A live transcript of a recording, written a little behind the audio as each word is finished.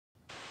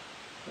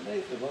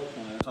Today's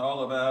devotion is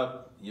all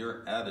about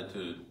your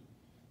attitude.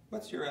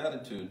 What's your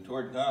attitude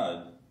toward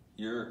God,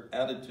 your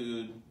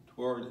attitude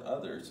toward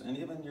others, and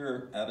even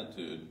your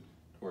attitude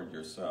toward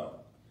yourself?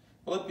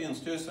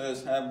 Philippians 2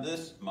 says, "Have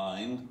this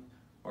mind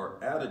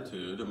or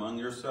attitude among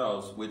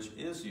yourselves, which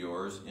is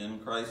yours in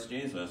Christ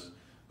Jesus,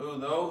 who,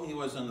 though he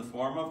was in the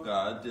form of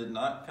God, did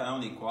not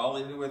count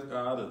equality with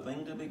God a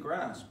thing to be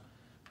grasped,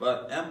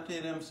 but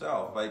emptied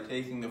himself by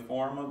taking the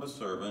form of a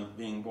servant,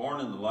 being born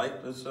in the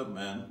likeness of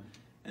men,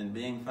 and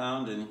being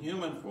found in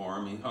human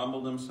form, he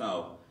humbled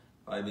himself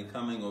by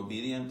becoming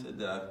obedient to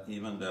death,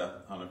 even death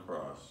on a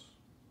cross."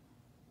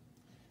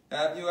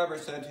 Have you ever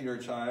said to your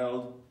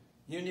child,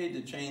 "You need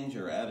to change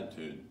your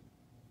attitude"?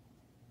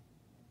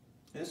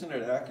 Isn't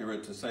it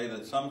accurate to say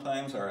that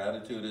sometimes our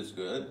attitude is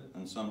good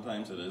and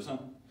sometimes it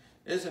isn't?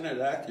 Isn't it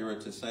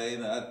accurate to say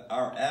that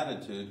our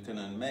attitude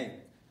can make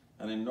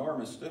an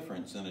enormous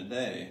difference in a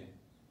day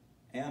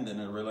and in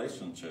a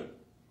relationship?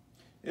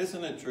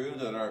 Isn't it true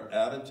that our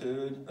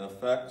attitude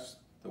affects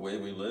the way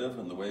we live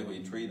and the way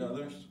we treat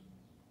others?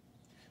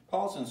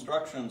 Paul's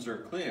instructions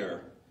are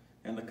clear.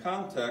 In the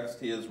context,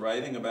 he is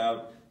writing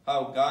about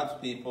how God's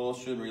people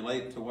should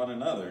relate to one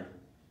another.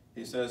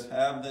 He says,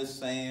 "Have this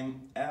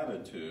same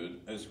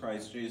attitude as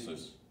Christ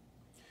Jesus."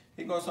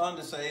 He goes on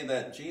to say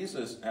that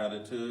Jesus'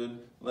 attitude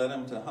led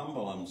him to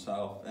humble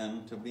himself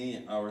and to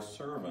be our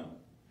servant.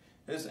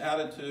 His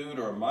attitude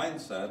or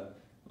mindset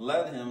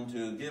led him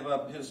to give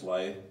up his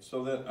life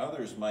so that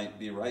others might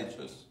be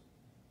righteous.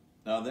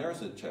 Now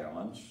there's a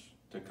challenge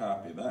to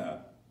copy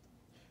that.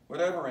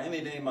 Whatever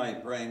any day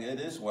might bring, it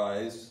is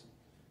wise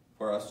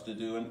for us to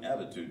do an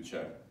attitude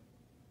check.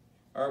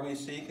 Are we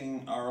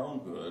seeking our own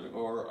good,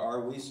 or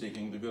are we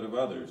seeking the good of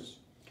others?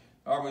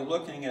 Are we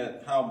looking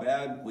at how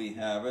bad we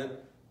have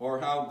it, or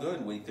how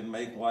good we can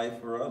make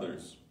life for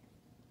others?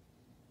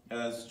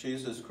 As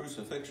Jesus'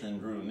 crucifixion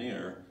drew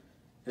near,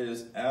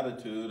 his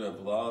attitude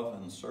of love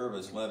and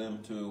service led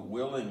him to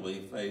willingly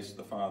face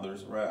the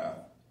Father's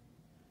wrath.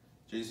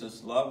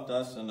 Jesus loved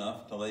us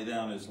enough to lay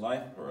down his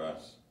life for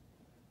us.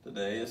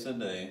 Today is a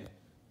day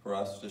for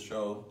us to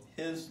show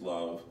his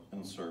love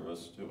and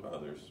service to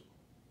others.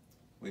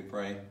 We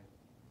pray.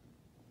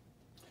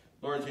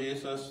 Lord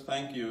Jesus,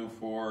 thank you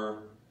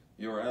for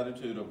your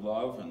attitude of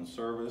love and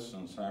service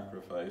and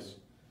sacrifice.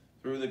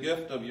 Through the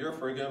gift of your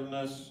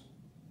forgiveness,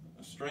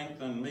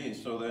 strengthen me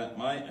so that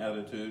my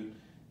attitude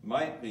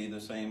might be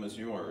the same as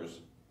yours.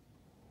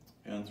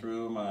 And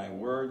through my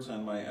words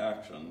and my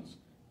actions,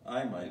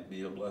 I might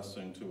be a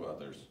blessing to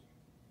others.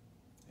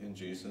 In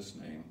Jesus'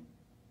 name.